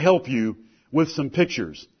we're going to help you with some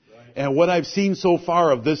pictures. And what I've seen so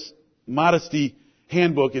far of this modesty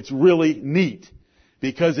handbook, it's really neat,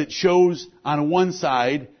 because it shows on one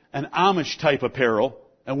side an Amish type apparel,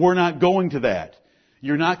 and we're not going to that.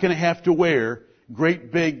 You're not going to have to wear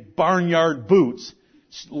great big barnyard boots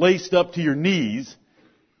laced up to your knees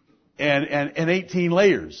and 18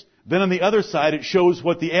 layers. Then on the other side, it shows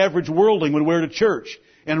what the average worldling would wear to church.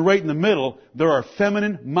 And right in the middle, there are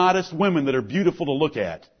feminine, modest women that are beautiful to look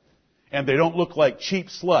at. And they don't look like cheap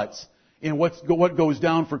sluts in what goes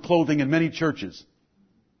down for clothing in many churches.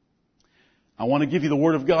 I want to give you the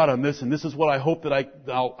Word of God on this, and this is what I hope that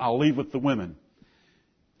I'll leave with the women.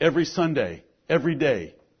 Every Sunday, every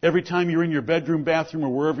day, every time you're in your bedroom, bathroom,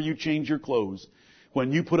 or wherever you change your clothes,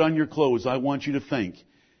 when you put on your clothes, I want you to think,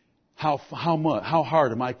 how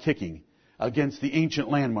hard am I kicking against the ancient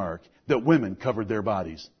landmark that women covered their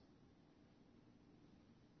bodies?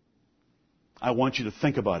 I want you to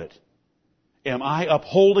think about it. Am I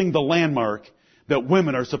upholding the landmark that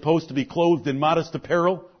women are supposed to be clothed in modest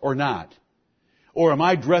apparel or not? Or am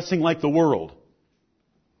I dressing like the world?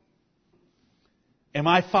 Am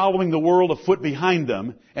I following the world a foot behind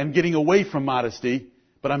them and getting away from modesty,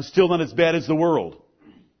 but I'm still not as bad as the world?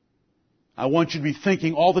 I want you to be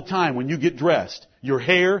thinking all the time when you get dressed, your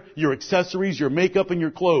hair, your accessories, your makeup, and your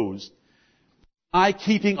clothes. Am I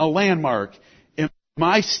keeping a landmark? Am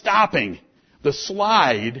I stopping the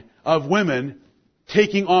slide of women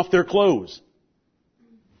taking off their clothes?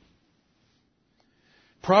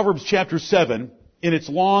 Proverbs chapter 7, in its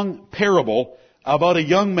long parable about a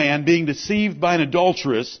young man being deceived by an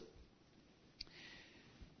adulteress,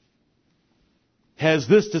 has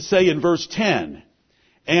this to say in verse 10,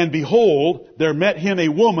 "And behold, there met him a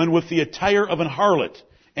woman with the attire of an harlot,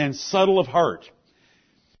 and subtle of heart."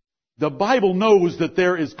 The Bible knows that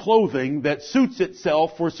there is clothing that suits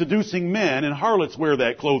itself for seducing men, and harlots wear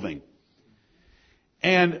that clothing.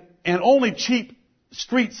 And only cheap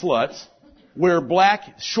street sluts wear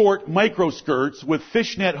black, short microskirts with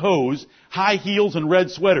fishnet hose, high heels, and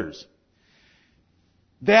red sweaters.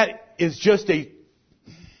 That is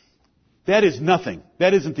nothing.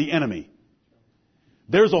 That isn't the enemy.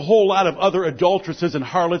 There's a whole lot of other adulteresses and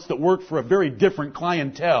harlots that work for a very different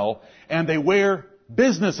clientele, and they wear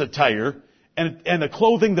business attire and the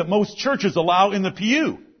clothing that most churches allow in the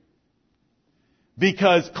pew.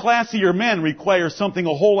 Because classier men require something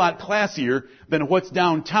a whole lot classier than what's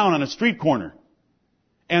downtown on a street corner.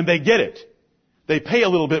 And they get it. They pay a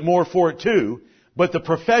little bit more for it too, but the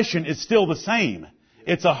profession is still the same.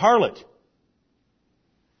 It's a harlot.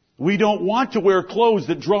 We don't want to wear clothes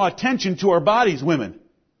that draw attention to our bodies, women.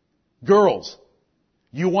 Girls,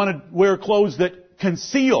 you want to wear clothes that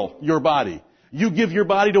conceal your body. You give your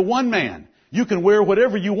body to one man. You can wear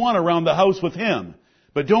whatever you want around the house with him.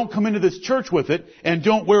 But don't come into this church with it, and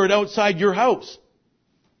don't wear it outside your house.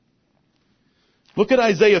 Look at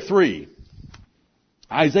Isaiah 3.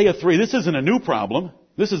 Isaiah 3, this isn't a new problem.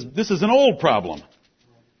 This is an old problem.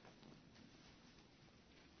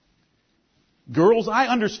 Girls, I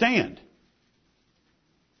understand.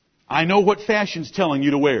 I know what fashion's telling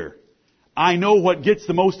you to wear. I know what gets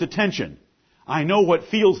the most attention. I know what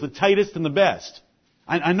feels the tightest and the best.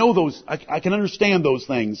 I know those, I can understand those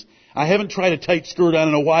things. I haven't tried a tight skirt on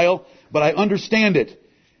in a while, but I understand it.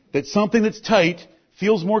 That something that's tight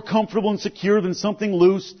feels more comfortable and secure than something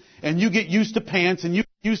loose, and you get used to pants, and you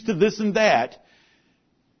get used to this and that.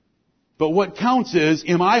 But what counts is,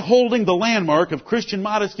 am I holding the landmark of Christian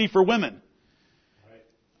modesty for women? Right.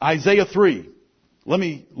 Isaiah 3. Let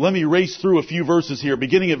me race through a few verses here,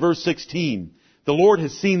 beginning at verse 16. The Lord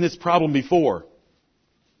has seen this problem before.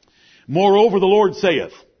 "Moreover, the Lord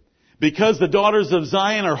saith, because the daughters of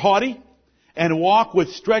Zion are haughty, and walk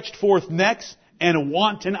with stretched forth necks and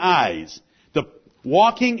wanton eyes, the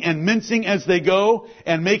walking and mincing as they go,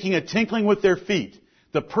 and making a tinkling with their feet,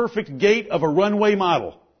 the perfect gait of a runway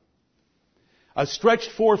model." A stretched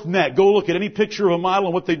forth neck. Go look at any picture of a model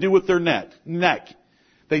and what they do with their neck.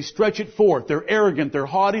 They stretch it forth. They're arrogant. They're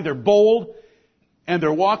haughty. They're bold. And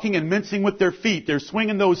they're walking and mincing with their feet. They're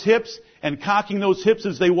swinging those hips and cocking those hips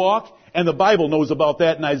as they walk. And the Bible knows about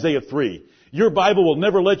that in Isaiah 3. Your Bible will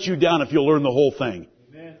never let you down if you'll learn the whole thing.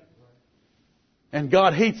 Amen. And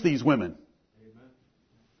God hates these women. Amen.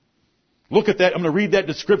 Look at that. I'm going to read that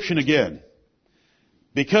description again.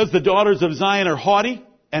 "Because the daughters of Zion are haughty,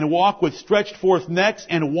 and walk with stretched forth necks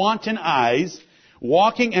and wanton eyes,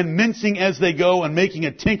 walking and mincing as they go, and making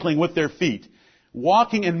a tinkling with their feet."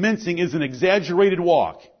 Walking and mincing is an exaggerated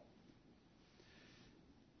walk.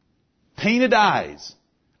 Painted eyes.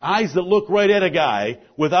 Eyes that look right at a guy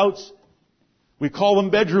without, we call them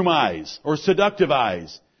bedroom eyes or seductive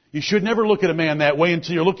eyes. You should never look at a man that way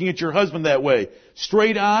until you're looking at your husband that way.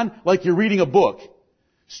 Straight on like you're reading a book.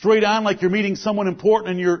 Straight on like you're meeting someone important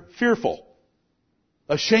and you're fearful.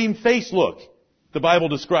 A shamefaced look, the Bible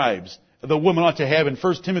describes, the woman ought to have in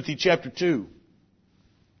 1 Timothy chapter 2.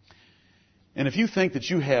 And if you think that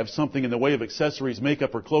you have something in the way of accessories,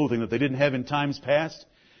 makeup, or clothing that they didn't have in times past,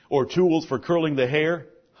 or tools for curling the hair,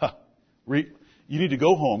 you need to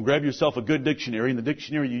go home, grab yourself a good dictionary, and the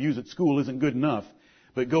dictionary you use at school isn't good enough,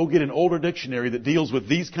 but go get an older dictionary that deals with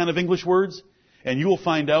these kind of English words, and you will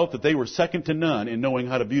find out that they were second to none in knowing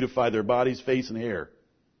how to beautify their bodies, face, and hair.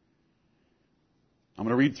 I'm going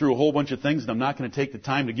to read through a whole bunch of things, and I'm not going to take the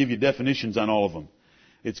time to give you definitions on all of them.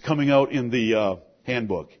 It's coming out in the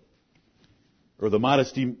handbook, or the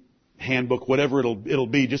modesty handbook, whatever it'll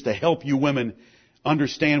be, just to help you women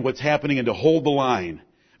understand what's happening and to hold the line.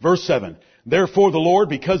 Verse 7, "Therefore the Lord,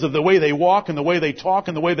 because of the way they walk and the way they talk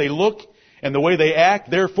and the way they look and the way they act,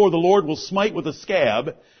 therefore the Lord will smite with a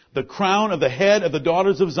scab the crown of the head of the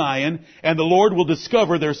daughters of Zion, and the Lord will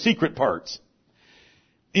discover their secret parts.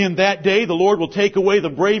 In that day the Lord will take away the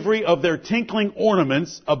bravery of their tinkling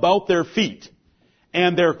ornaments about their feet,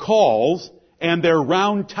 and their cauls, and their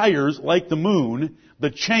round tires like the moon, the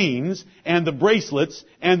chains, and the bracelets,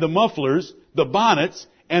 and the mufflers, the bonnets,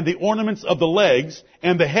 and the ornaments of the legs,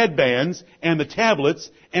 and the headbands, and the tablets,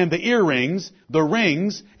 and the earrings, the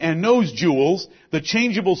rings, and nose jewels, the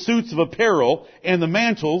changeable suits of apparel, and the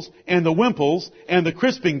mantles, and the wimples, and the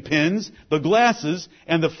crisping pins, the glasses,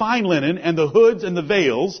 and the fine linen, and the hoods, and the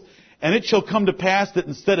veils. And it shall come to pass that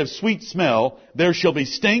instead of sweet smell, there shall be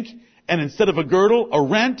stink, and instead of a girdle, a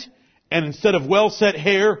rent, and instead of well-set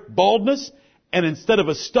hair, baldness, and instead of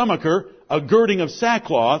a stomacher, a girding of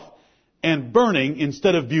sackcloth, and burning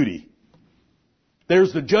instead of beauty.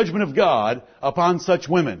 There's the judgment of God upon such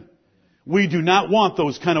women. We do not want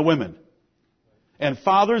those kind of women. And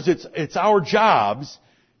fathers, it's our jobs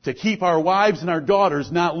to keep our wives and our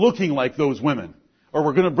daughters not looking like those women, or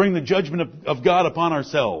we're going to bring the judgment of God upon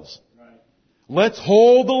ourselves. Right. Let's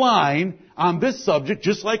hold the line on this subject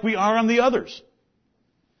just like we are on the others.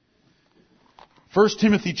 1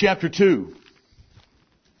 Timothy chapter 2.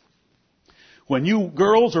 When you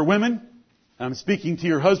girls or women, I'm speaking to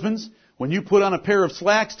your husbands, when you put on a pair of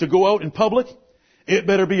slacks to go out in public, it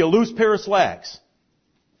better be a loose pair of slacks.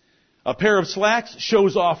 A pair of slacks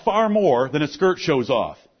shows off far more than a skirt shows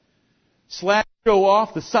off. Slacks show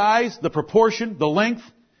off the size, the proportion, the length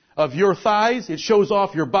of your thighs. It shows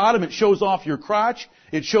off your bottom. It shows off your crotch.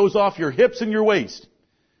 It shows off your hips and your waist.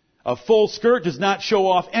 A full skirt does not show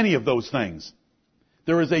off any of those things.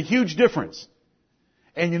 There is a huge difference.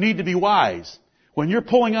 And you need to be wise. When you're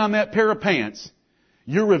pulling on that pair of pants,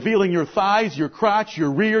 you're revealing your thighs, your crotch,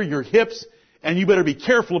 your rear, your hips, and you better be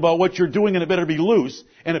careful about what you're doing, and it better be loose,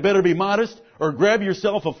 and it better be modest, or grab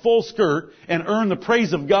yourself a full skirt and earn the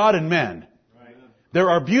praise of God and men. Right. There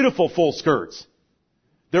are beautiful full skirts.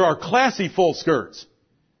 There are classy full skirts.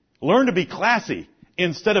 Learn to be classy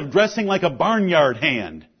instead of dressing like a barnyard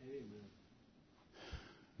hand.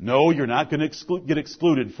 No, you're not going to get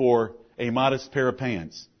excluded for a modest pair of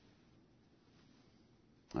pants.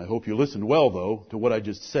 I hope you listened well, though, to what I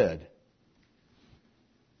just said.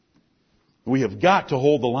 We have got to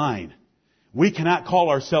hold the line. We cannot call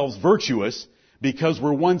ourselves virtuous because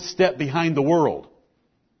we're one step behind the world.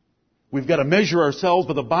 We've got to measure ourselves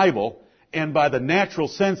by the Bible and by the natural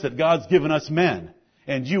sense that God's given us men.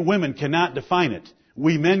 And you women cannot define it.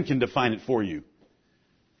 We men can define it for you.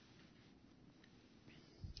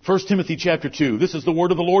 1 Timothy chapter 2. This is the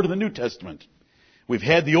word of the Lord in the New Testament. We've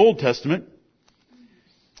had the Old Testament.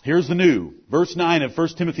 Here's the new. Verse 9 of 1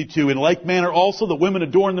 Timothy 2. In like manner also the women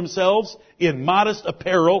adorn themselves in modest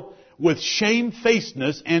apparel with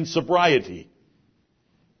shamefacedness and sobriety.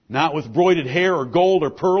 Not with broided hair or gold or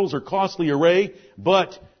pearls or costly array,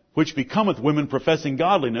 but which becometh women professing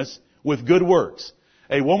godliness with good works.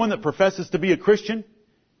 A woman that professes to be a Christian,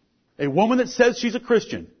 a woman that says she's a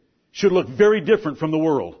Christian, should look very different from the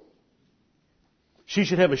world. She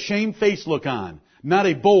should have a shamefaced look on, not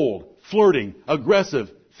a bold, flirting, aggressive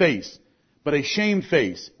face, but a shamed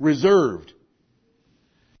face, reserved.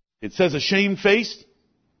 It says a shamefaced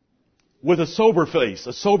with a sober face,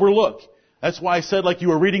 a sober look. That's why I said like you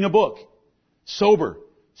were reading a book. Sober.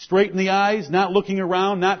 Straight in the eyes, not looking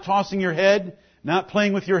around, not tossing your head, not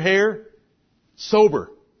playing with your hair.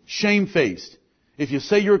 Sober. Shamefaced. If you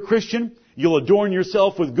say you're a Christian, you'll adorn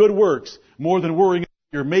yourself with good works more than worrying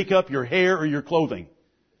about your makeup, your hair, or your clothing.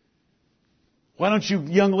 Why don't you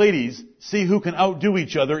young ladies see who can outdo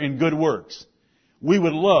each other in good works? We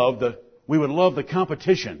would love the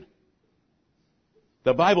competition.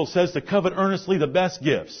 The Bible says to covet earnestly the best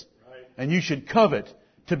gifts. Right. And you should covet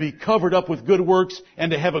to be covered up with good works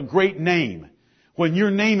and to have a great name. When your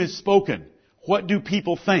name is spoken, what do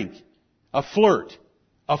people think? A flirt,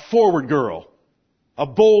 a forward girl, a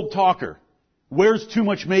bold talker, wears too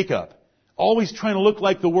much makeup, always trying to look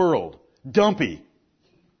like the world, dumpy.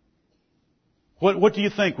 What do you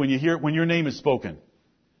think when your name is spoken?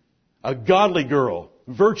 A godly girl,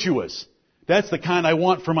 virtuous. That's the kind I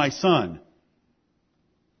want for my son.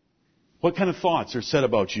 What kind of thoughts are said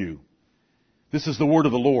about you? This is the word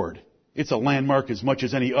of the Lord. It's a landmark as much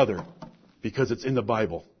as any other because it's in the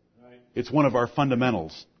Bible. Right. It's one of our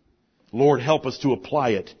fundamentals. Lord, help us to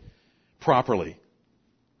apply it properly.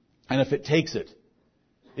 And if it takes it,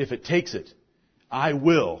 I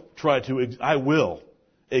will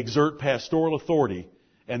exert pastoral authority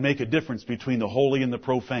and make a difference between the holy and the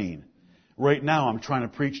profane. Right now I'm trying to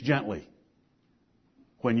preach gently.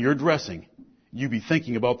 When you're dressing, you be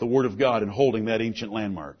thinking about the Word of God and holding that ancient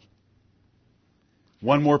landmark.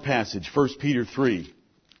 One more passage, 1 Peter 3.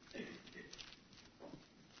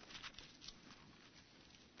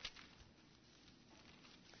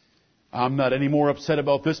 I'm not any more upset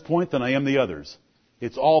about this point than I am the others.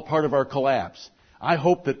 It's all part of our collapse. I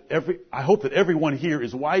hope that everyone here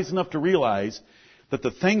is wise enough to realize that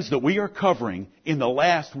the things that we are covering in the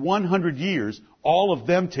last 100 years, all of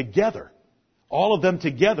them together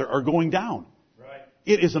are going down. Right.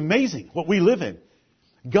 It is amazing what we live in.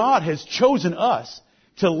 God has chosen us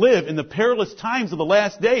to live in the perilous times of the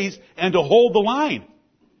last days and to hold the line.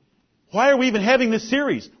 Why are we even having this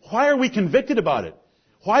series? Why are we convicted about it?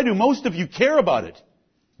 Why do most of you care about it?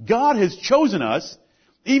 God has chosen us,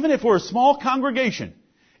 even if we're a small congregation,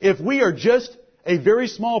 if we are just a very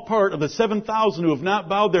small part of the 7,000 who have not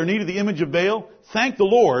bowed their knee to the image of Baal, thank the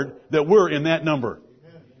Lord that we're in that number.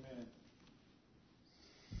 Amen.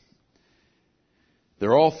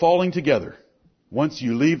 They're all falling together. Once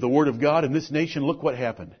you leave the Word of God in this nation, look what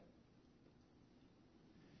happened.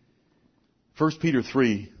 1 Peter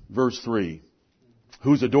 3, verse 3.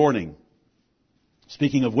 Whose adorning,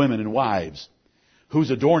 speaking of women and wives, whose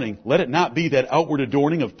adorning, let it not be that outward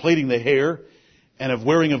adorning of plaiting the hair and of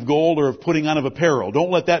wearing of gold or of putting on of apparel.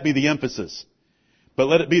 Don't let that be the emphasis. But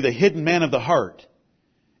let it be the hidden man of the heart,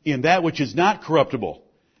 in that which is not corruptible,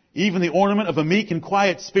 even the ornament of a meek and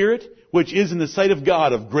quiet spirit, which is in the sight of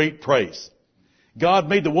God of great price. God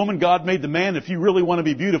made the woman, God made the man. If you really want to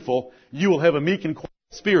be beautiful, you will have a meek and quiet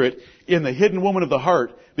spirit in the hidden woman of the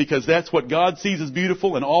heart, because that's what God sees as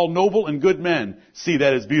beautiful, and all noble and good men see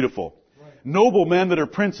that as beautiful. Right. Noble men that are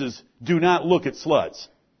princes do not look at sluts.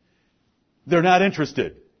 They're not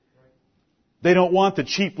interested. They don't want the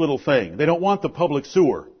cheap little thing. They don't want the public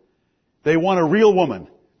sewer. They want a real woman.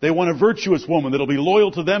 They want a virtuous woman that'll be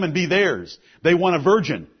loyal to them and be theirs. They want a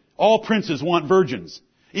virgin. All princes want virgins.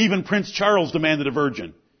 Even Prince Charles demanded a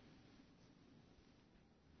virgin.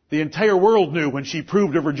 The entire world knew when she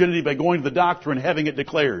proved her virginity by going to the doctor and having it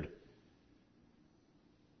declared.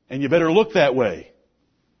 And you better look that way.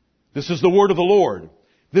 This is the word of the Lord.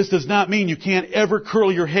 This does not mean you can't ever curl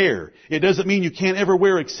your hair. It doesn't mean you can't ever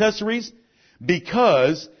wear accessories,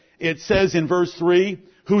 because it says in verse 3,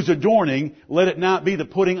 whose adorning, let it not be the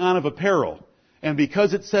putting on of apparel. And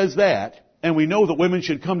because it says that, and we know that women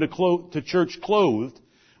should come to church clothed,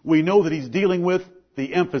 we know that he's dealing with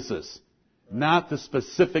the emphasis, not the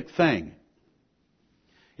specific thing.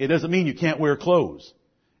 It doesn't mean you can't wear clothes.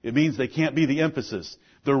 It means they can't be the emphasis.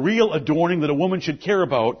 The real adorning that a woman should care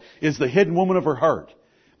about is the hidden woman of her heart.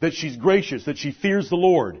 That she's gracious, that she fears the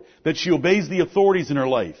Lord, that she obeys the authorities in her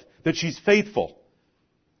life, that she's faithful,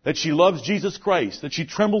 that she loves Jesus Christ, that she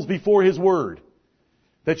trembles before His Word,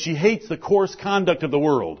 that she hates the coarse conduct of the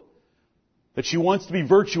world, that she wants to be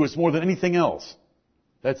virtuous more than anything else.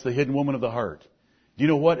 That's the hidden woman of the heart. Do you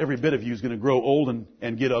know what? Every bit of you is going to grow old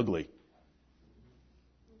and get ugly.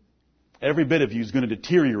 Every bit of you is going to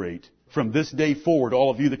deteriorate from this day forward, all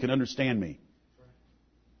of you that can understand me.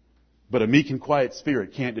 But a meek and quiet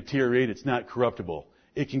spirit can't deteriorate. It's not corruptible.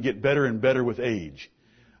 It can get better and better with age.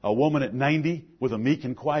 A woman at 90 with a meek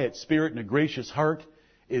and quiet spirit and a gracious heart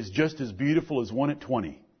is just as beautiful as one at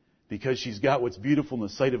 20, because she's got what's beautiful in the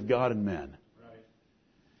sight of God and men. Right.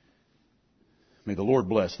 May the Lord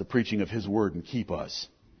bless the preaching of His Word and keep us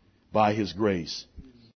by His grace.